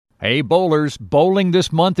Hey bowlers, Bowling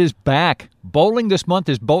This Month is back. Bowling This Month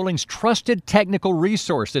is bowling's trusted technical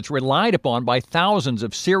resource that's relied upon by thousands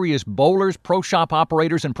of serious bowlers, pro shop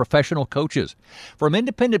operators, and professional coaches. From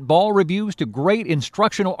independent ball reviews to great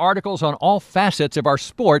instructional articles on all facets of our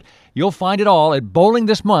sport, you'll find it all at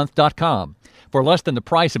bowlingthismonth.com. For less than the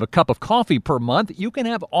price of a cup of coffee per month, you can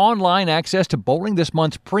have online access to Bowling This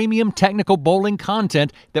Month's premium technical bowling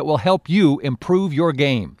content that will help you improve your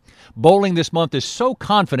game. Bowling This Month is so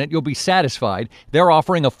confident you'll be satisfied, they're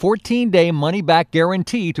offering a 14-day money-back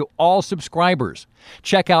guarantee to all subscribers.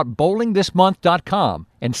 Check out bowlingthismonth.com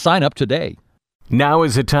and sign up today. Now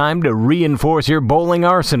is the time to reinforce your bowling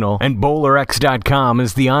arsenal, and BowlerX.com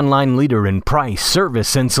is the online leader in price,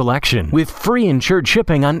 service, and selection, with free insured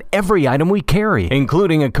shipping on every item we carry,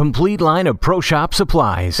 including a complete line of pro shop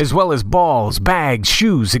supplies, as well as balls, bags,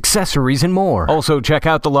 shoes, accessories, and more. Also, check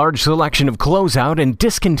out the large selection of closeout and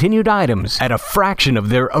discontinued items at a fraction of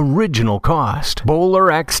their original cost.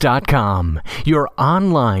 BowlerX.com, your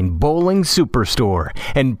online bowling superstore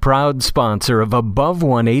and proud sponsor of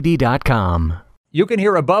Above180.com. You can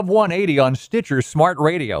hear Above 180 on Stitcher Smart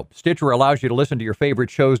Radio. Stitcher allows you to listen to your favorite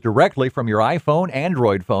shows directly from your iPhone,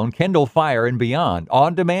 Android phone, Kindle Fire, and beyond,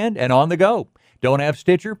 on demand and on the go. Don't have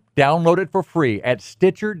Stitcher? Download it for free at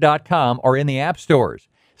Stitcher.com or in the app stores.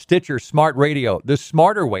 Stitcher Smart Radio, the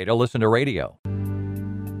smarter way to listen to radio.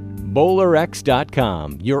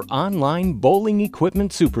 BowlerX.com, your online bowling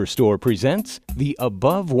equipment superstore, presents the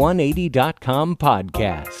Above180.com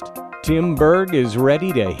podcast. Tim Berg is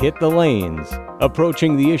ready to hit the lanes,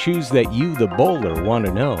 approaching the issues that you, the bowler, want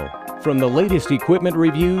to know. From the latest equipment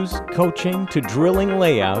reviews, coaching, to drilling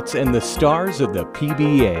layouts, and the stars of the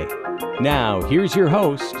PBA. Now, here's your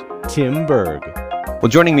host, Tim Berg. Well,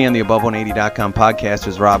 joining me on the Above180.com podcast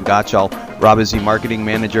is Rob Gotchall. Rob is the marketing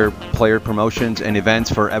manager, player promotions, and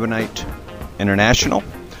events for Ebonite International.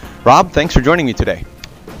 Rob, thanks for joining me today.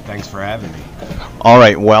 Thanks for having me. All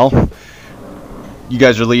right, well, you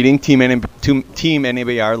guys are leading, Team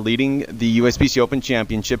NABR leading the USBC Open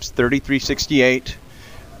Championships, 33-68.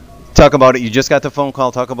 Talk about it. You just got the phone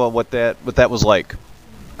call. Talk about what that was like.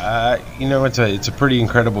 It's a pretty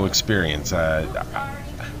incredible experience.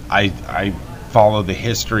 I follow the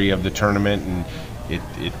history of the tournament, and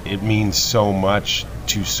it means so much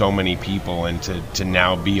to so many people, and to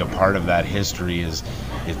now be a part of that history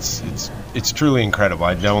it's truly incredible.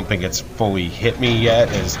 I don't think it's fully hit me yet,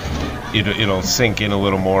 as it'll sink in a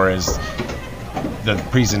little more as the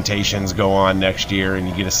presentations go on next year, and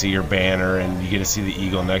you get to see your banner and you get to see the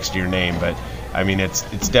eagle next to your name. But I mean,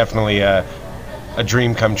 it's definitely a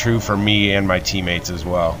dream come true for me and my teammates as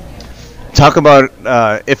well. Talk about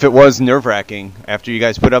if it was nerve-wracking after you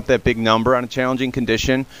guys put up that big number on a challenging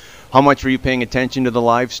condition. How much were you paying attention to the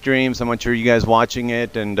live streams? How much were you guys watching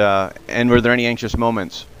it? And were there any anxious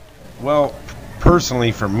moments? Well,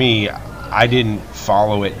 personally for me, I didn't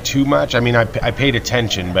follow it too much. I mean, I paid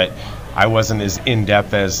attention, but I wasn't as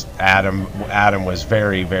in-depth as Adam. Adam was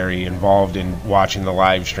very, very involved in watching the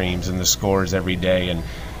live streams and the scores every day. And,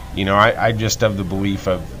 I just have the belief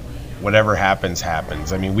of whatever happens,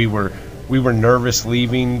 happens. I mean, we were nervous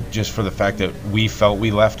leaving just for the fact that we felt we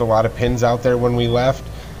left a lot of pins out there when we left.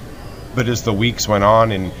 But as the weeks went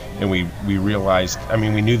on and we realized, I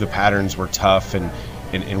mean, we knew the patterns were tough and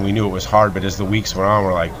we knew it was hard, but as the weeks went on,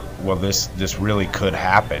 we're like, well, this really could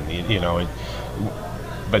happen,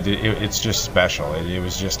 but it's just special. It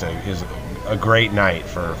was just a great night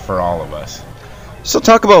for all of us. So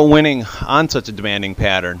talk about winning on such a demanding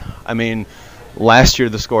pattern. I mean, last year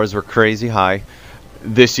the scores were crazy high.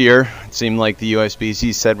 This year, it seemed like the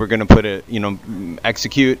USBC said we're going to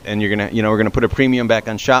execute, and we're going to put a premium back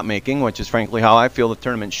on shot making, which is frankly how I feel the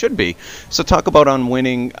tournament should be. So talk about on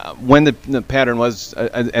winning when the pattern was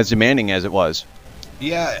as demanding as it was.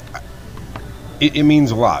 Yeah, it means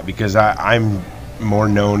a lot because I'm more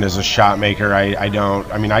known as a shot maker.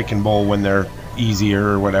 I can bowl when they're easier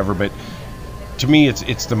or whatever, but to me,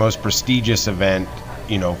 it's the most prestigious event,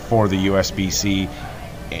 for the USBC.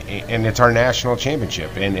 And it's our national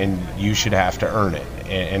championship, and you should have to earn it.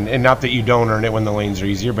 And not that you don't earn it when the lanes are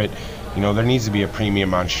easier, but there needs to be a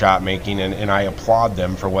premium on shot making, and I applaud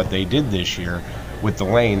them for what they did this year with the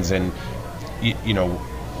lanes. And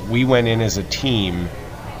we went in as a team,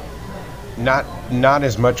 not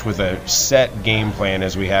as much with a set game plan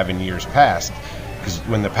as we have in years past, because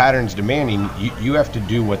when the pattern's demanding, you have to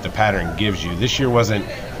do what the pattern gives you. This year wasn't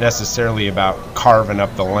necessarily about carving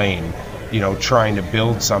up the lane, trying to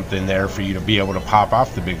build something there for you to be able to pop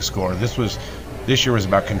off the big score. This year was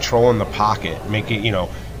about controlling the pocket, making,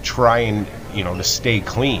 trying, to stay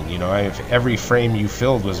clean. If every frame you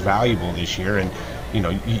filled was valuable this year, and,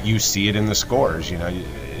 you see it in the scores.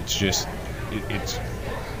 It's just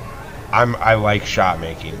I like shot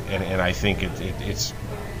making, and I think it's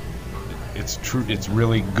true. It's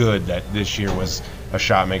really good that this year was a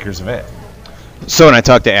shot makers event. So when I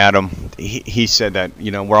talked to Adam, he said that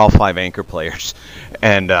we're all 5 anchor players,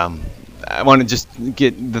 and I want to just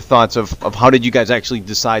get the thoughts of how did you guys actually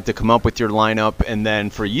decide to come up with your lineup, and then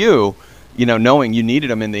for you, knowing you needed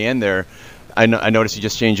them in the end there. I noticed you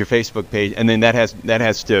just changed your Facebook page, and then that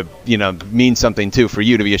has to mean something too for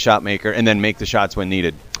you to be a shot maker and then make the shots when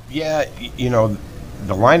needed. Yeah,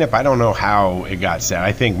 the lineup, I don't know how it got set.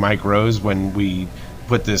 I think Mike Rose, when we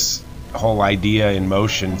put this whole idea in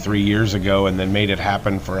motion 3 years ago and then made it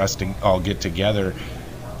happen for us to all get together,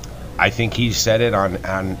 I think he set it on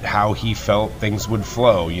how he felt things would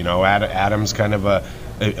flow. Adam's kind of a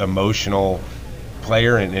emotional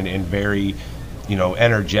player and very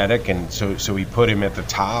energetic, and so we put him at the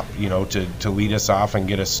top to lead us off and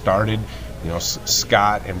get us started.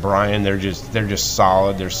 Scott and Brian, they're just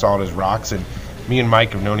solid. They're solid as rocks, and me and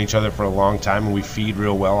Mike have known each other for a long time, and we feed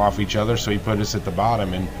real well off each other, so he put us at the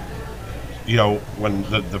bottom. And when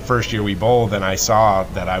the first year we bowled and I saw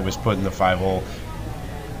that I was put in the 5-hole,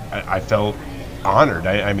 I felt honored.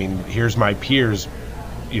 I mean, here's my peers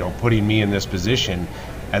putting me in this position,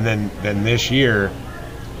 and then this year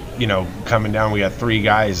coming down, we got 3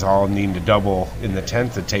 guys all needing to double in the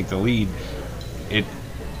 10th to take the lead.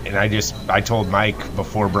 And I told Mike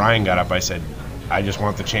before Brian got up, I said, I just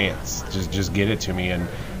want the chance. Just get it to me, and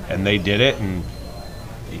they did it. And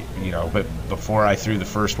but before I threw the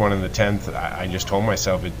first one in the 10th, I just told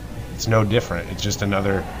myself it's no different. It's just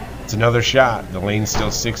another shot. The lane's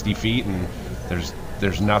still 60 feet, and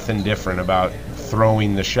there's nothing different about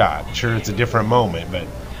throwing the shot. Sure, it's a different moment, but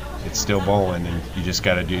it's still bowling, and you just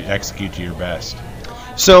got to execute to your best.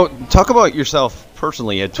 So talk about yourself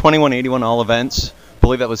personally. You had 2181 all events. I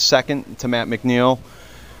believe that was second to Matt McNeil.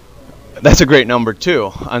 That's a great number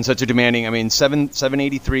too on such a demanding.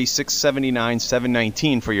 783, 679,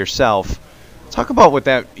 719 for yourself. Talk about what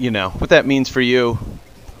that means for you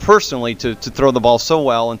personally to throw the ball so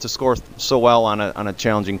well and to score so well on a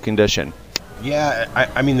challenging condition. Yeah,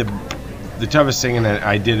 I mean the toughest thing, and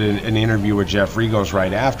I did an interview with Jeff Regos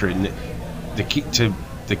right after it, and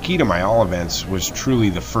the key to my all events was truly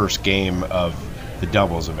the first game of the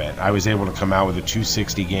doubles event. I was able to come out with a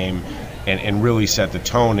 260 game and really set the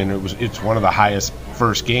tone, and it's one of the highest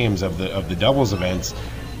first games of the doubles events,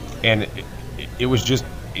 and it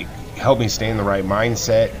helped me stay in the right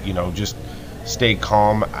mindset, just stay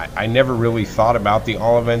calm. I never really thought about the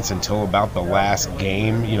all events until about the last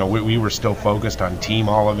game. We were still focused on team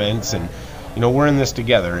all events, and we're in this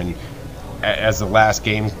together. And as the last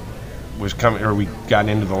game was coming, or we got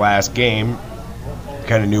into the last game,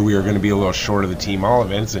 kind of knew we were going to be a little short of the team all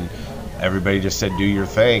events, and everybody just said, do your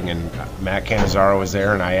thing. And Matt Cannizzaro was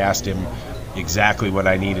there, and I asked him exactly what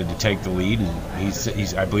I needed to take the lead, and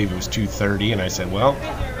he's I believe it was 230, and I said, well,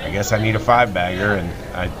 I guess I need a 5-bagger, and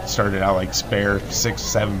I started out like spare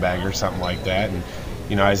 6-7 bagger, something like that,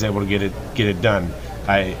 and I was able to get it done.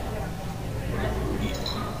 I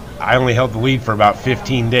only held the lead for about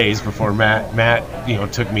 15 days before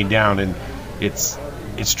Matt took me down, and it's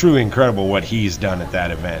truly incredible what he's done at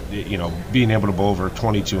that event. Being able to bowl over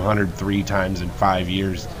 2,200 3 times in 5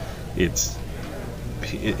 years, it's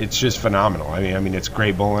just phenomenal. I mean, it's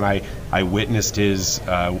great bowling. I witnessed his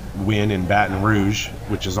win in Baton Rouge,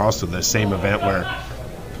 which is also the same event where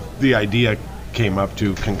the idea came up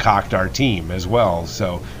to concoct our team as well.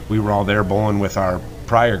 So we were all there bowling with our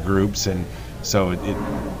prior groups, and so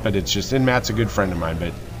but it's just, and Matt's a good friend of mine,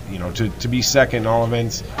 but to be second in all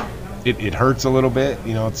events, it hurts a little bit,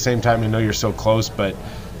 at the same time to know you're so close, but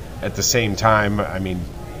at the same time, I mean,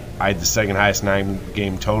 I had the second highest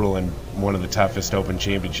 9-game total in one of the toughest Open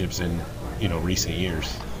Championships in recent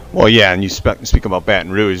years. Well, yeah, and you speak about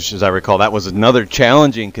Baton Rouge, as I recall, that was another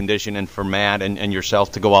challenging condition, and for Matt and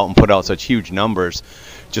yourself to go out and put out such huge numbers,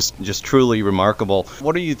 just truly remarkable.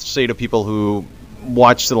 What do you say to people who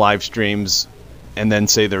watch the live streams and then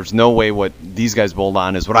say there's no way what these guys bowled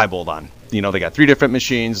on is what I bowled on? They got 3 different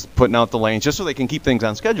machines putting out the lanes just so they can keep things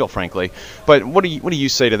on schedule, frankly. But what do you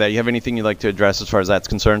say to that? You have anything you'd like to address as far as that's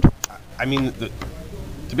concerned? I mean,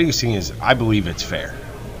 the biggest thing is I believe it's fair.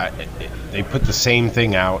 They put the same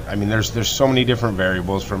thing out. I mean, there's so many different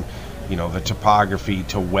variables from, the topography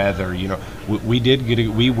to weather.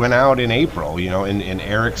 We went out in April, and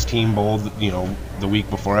Eric's team bowled, the week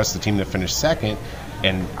before us, the team that finished second,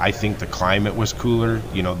 and I think the climate was cooler.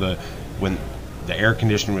 When the air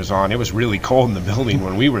conditioner was on, it was really cold in the building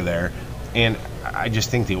when we were there, and I just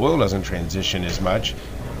think the oil doesn't transition as much.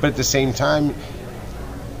 But at the same time,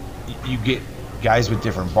 you get guys with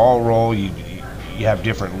different ball roll. you have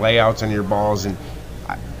different layouts on your balls, and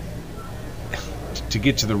to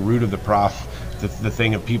get to the root of the problem, the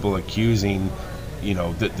thing of people accusing,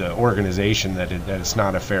 the organization that it's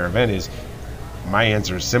not a fair event is, my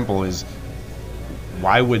answer is simple: is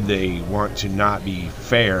why would they want to not be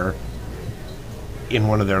fair in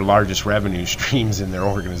one of their largest revenue streams in their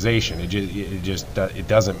organization? It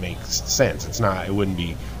doesn't make sense. It wouldn't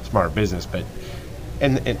be smart business, but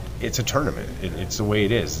and it's a tournament. It's the way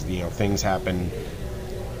it is. Things happen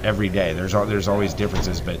every day. There's always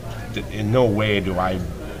differences, but in no way do I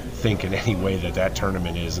think in any way that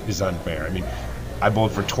tournament is unfair. I mean, I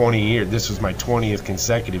bowled for 20 years. This was my 20th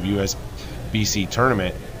consecutive USBC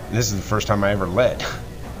tournament, and this is the first time I ever led.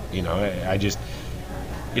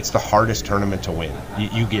 It's the hardest tournament to win.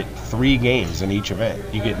 You get 3 games in each event.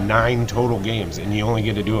 You get 9 total games, and you only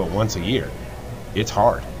get to do it once a year. It's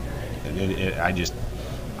hard. I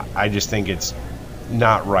just think it's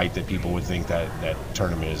not right that people would think that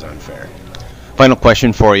tournament is unfair. Final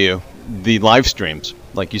question for you. The live streams,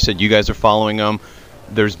 like you said, you guys are following them.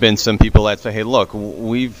 There's been some people that say, hey, look,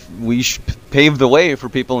 we paved the way for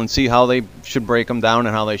people and see how they should break them down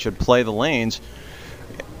and how they should play the lanes.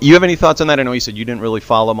 You have any thoughts on that? I know you said you didn't really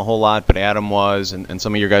follow them a whole lot, but Adam was, and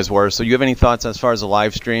some of your guys were. So you have any thoughts as far as the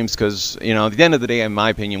live streams? Because, at the end of the day, in my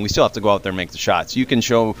opinion, we still have to go out there and make the shots.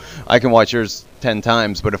 I can watch yours 10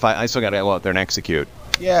 times, but if I still got to go out there and execute.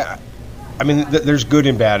 Yeah. I mean, there's good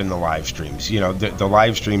and bad in the live streams. The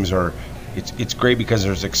live streams are, it's great because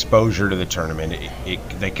there's exposure to the tournament.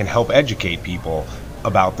 They can help educate people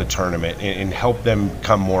about the tournament and help them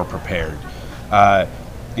become more prepared. At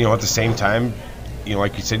the same time,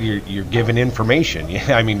 like you said, you're given information.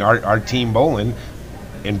 I mean, our team bowling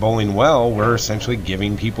and bowling well, we're essentially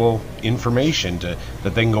giving people information that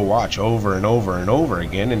they can go watch over and over and over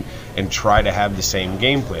again and try to have the same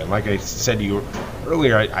game plan. Like I said to you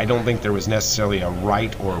earlier, I don't think there was necessarily a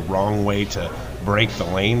right or wrong way to break the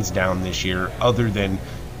lanes down this year, other than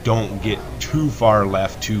don't get too far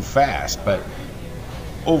left too fast. But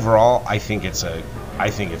overall, I think it's a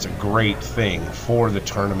great thing for the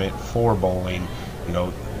tournament, for bowling.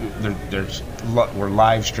 We're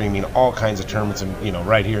live streaming all kinds of tournaments, and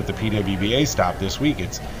right here at the PWBA stop this week,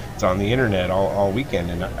 it's on the internet all weekend,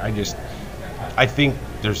 and I think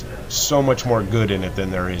there's so much more good in it than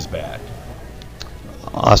there is bad.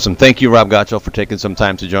 Awesome. Thank you, Rob Gotchall, for taking some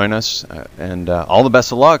time to join us, and all the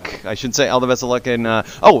best of luck. I should say all the best of luck. And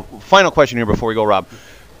final question here before we go, Rob.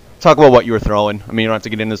 Talk about what you were throwing. I mean, you don't have to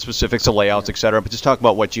get into specifics of layouts, etc., but just talk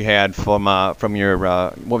about what you had from your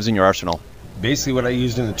what was in your arsenal. Basically, what I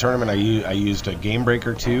used in the tournament, I used a Game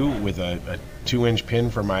Breaker 2 with a 2-inch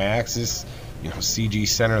pin for my axis, CG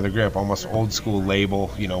center of the grip, almost old school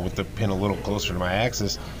label, with the pin a little closer to my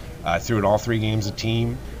axis. I threw it all 3 games of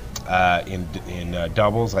team. In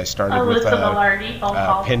doubles, I started with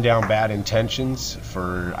pin down bad intentions.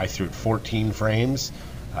 I threw it 14 frames.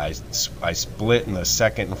 I split in the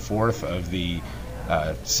second and fourth of the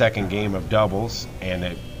second game of doubles, and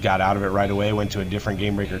it got out of it right away. Went to a different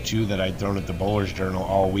Game Breaker 2 that I'd thrown at the Bowler's Journal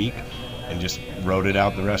all week, and just rode it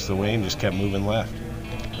out the rest of the way and just kept moving left.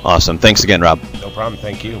 Awesome. Thanks again, Rob. No problem.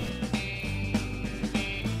 Thank you.